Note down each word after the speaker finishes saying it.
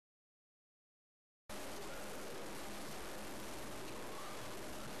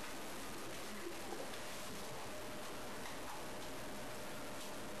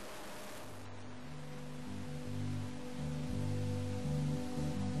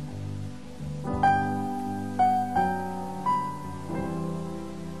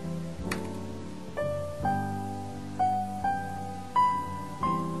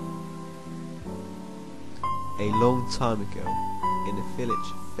long time ago, in a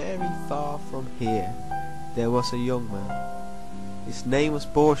village very far from here, there was a young man. His name was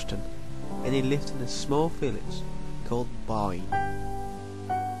Borsten, and he lived in a small village called Bine.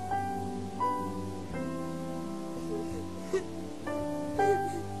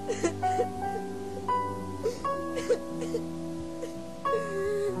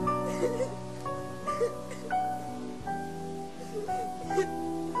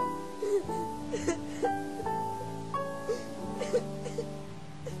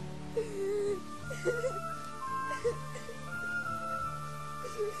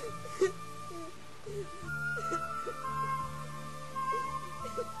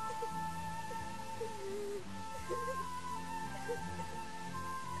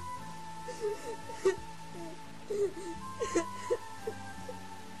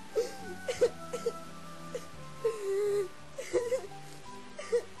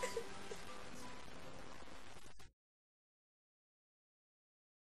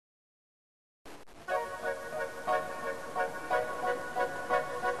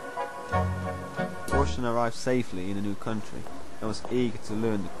 Borsten arrived safely in a new country and was eager to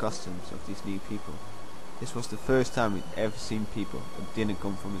learn the customs of these new people. This was the first time he'd ever seen people that didn't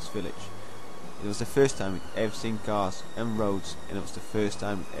come from his village. It was the first time he'd ever seen cars and roads, and it was the first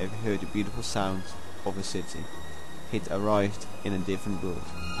time he'd ever heard the beautiful sounds of a city. He'd arrived in a different world.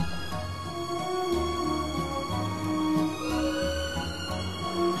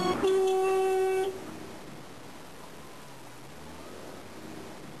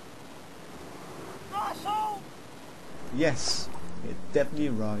 Yes, he had definitely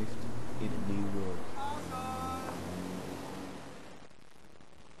arrived in a new world.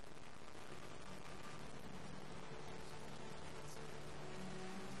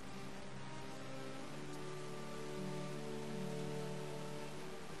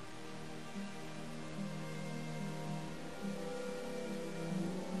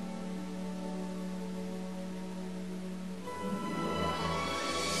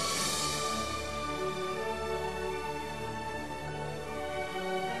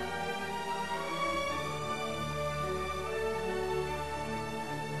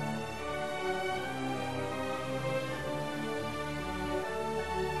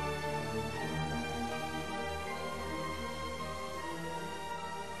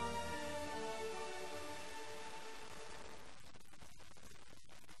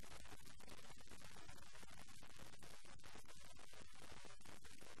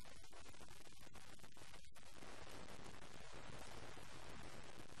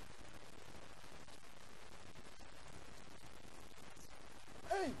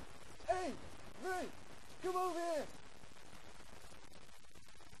 Hey, Ray, come over here.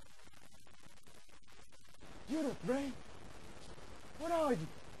 Get up, Ray. What are you?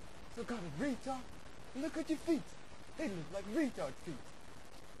 Some kind of retard? Look at your feet. They look like retard feet.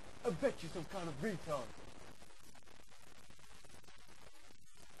 I bet you're some kind of retard.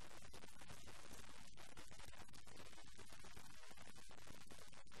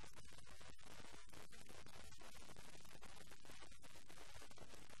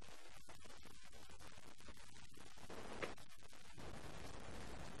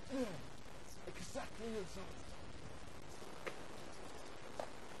 Exactly your size.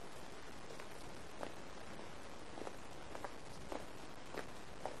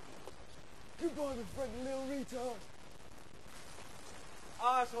 Goodbye, my friendly little retard.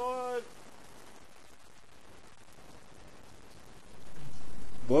 Asshole!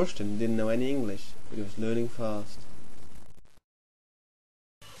 Borsten didn't know any English, but he was learning fast.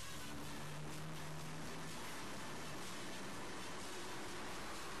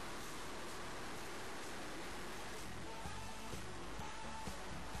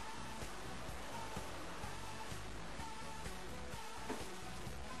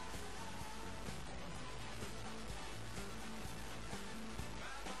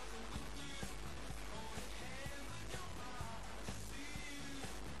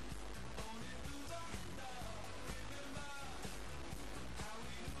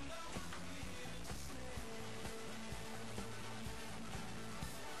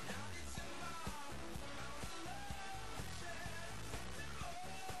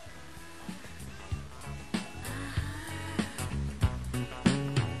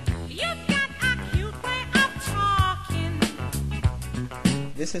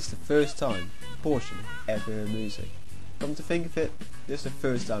 This is the first time Borsten ever heard music. Come to think of it, this is the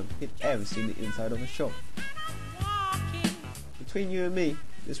first time he'd ever seen the inside of a shop. Between you and me,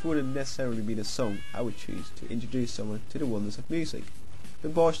 this wouldn't necessarily be the song I would choose to introduce someone to the wonders of music.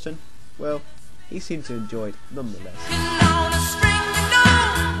 But Borsten, well, he seemed to enjoy it nonetheless.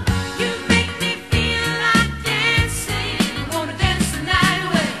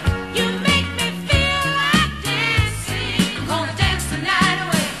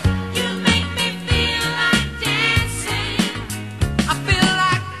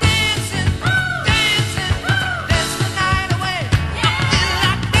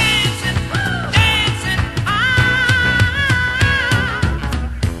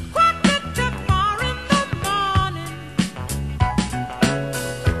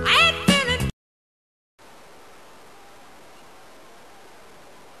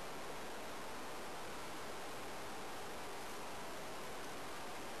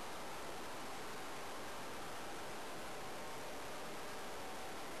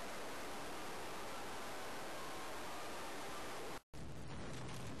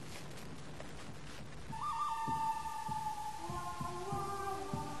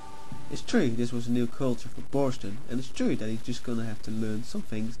 It's true this was a new culture for Borsten, and it's true that he's just gonna have to learn some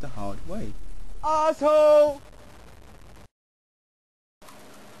things the hard way. Asshole!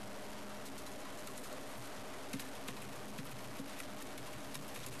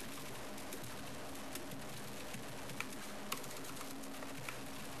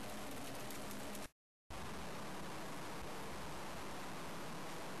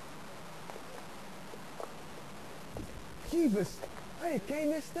 Jeebus! Are you okay,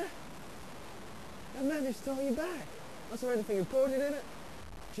 mister? That man just stole you back. Was there anything important in it?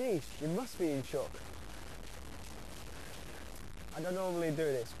 Jeez, you must be in shock. I don't normally do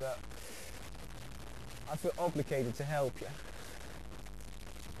this, but I feel obligated to help you.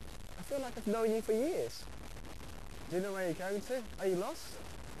 I feel like I've known you for years. Do you know where you're going to? Are you lost?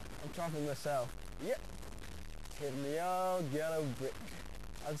 I'm traveling myself. Yep. Hitting the old yellow brick.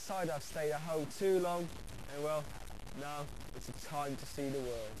 I decided I've stayed at home too long, and well, now it's a time to see the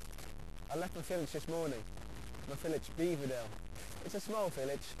world. I left my village this morning. My village, Beaverdale. It's a small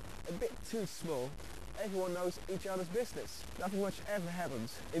village, a bit too small. Everyone knows each other's business. Nothing much ever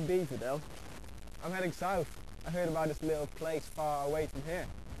happens in Beaverdale. I'm heading south. I heard about this little place far away from here.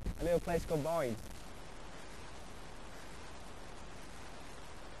 A little place called Boyne.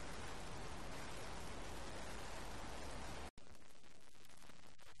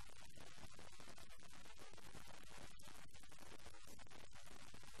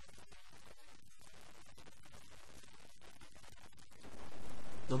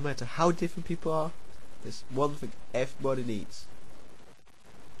 No matter how different people are, there's one thing everybody needs.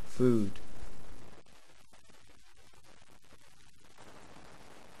 Food.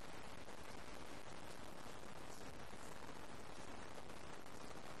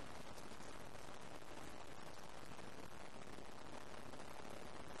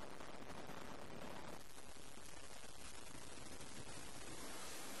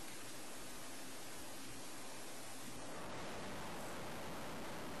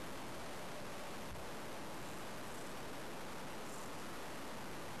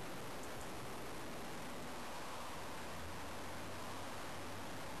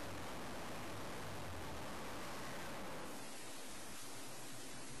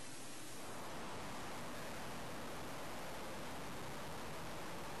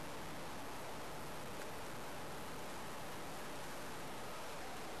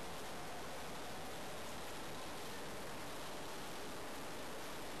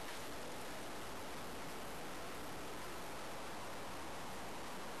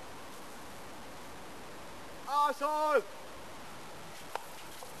 Asshole!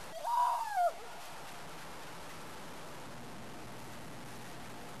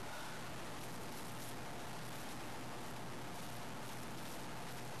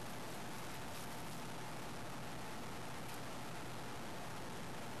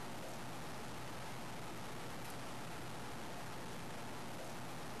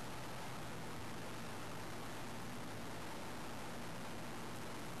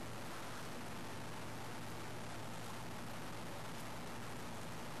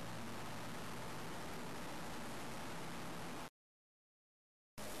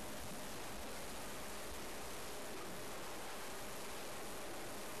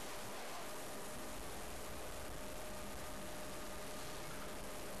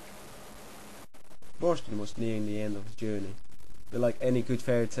 Borsten was nearing the end of his journey, but like any good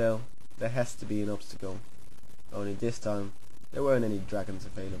fairy tale, there has to be an obstacle. Only this time, there weren't any dragons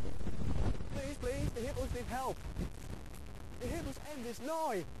available. Please, please, the hippos need help. The hippos end is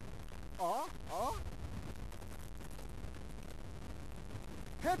nigh.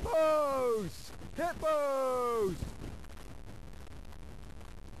 Hippos! Hippos!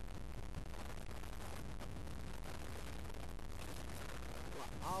 Well,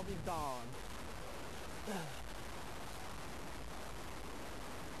 I'll be darned.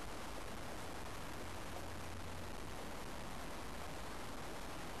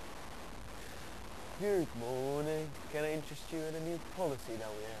 Good morning. Can I interest you in a new policy that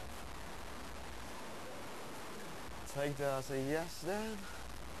we have? Take that as a yes then.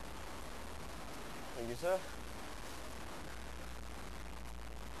 Thank you, sir.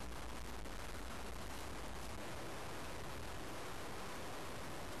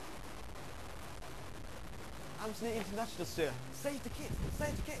 Amnesty International, sir. Save the kids!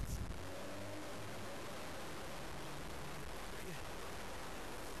 Save the kids!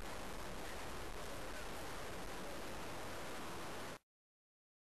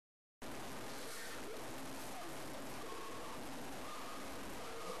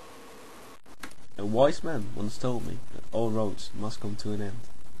 A wise man once told me that all roads must come to an end,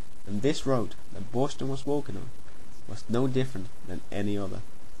 and this road that Borsten was walking on was no different than any other.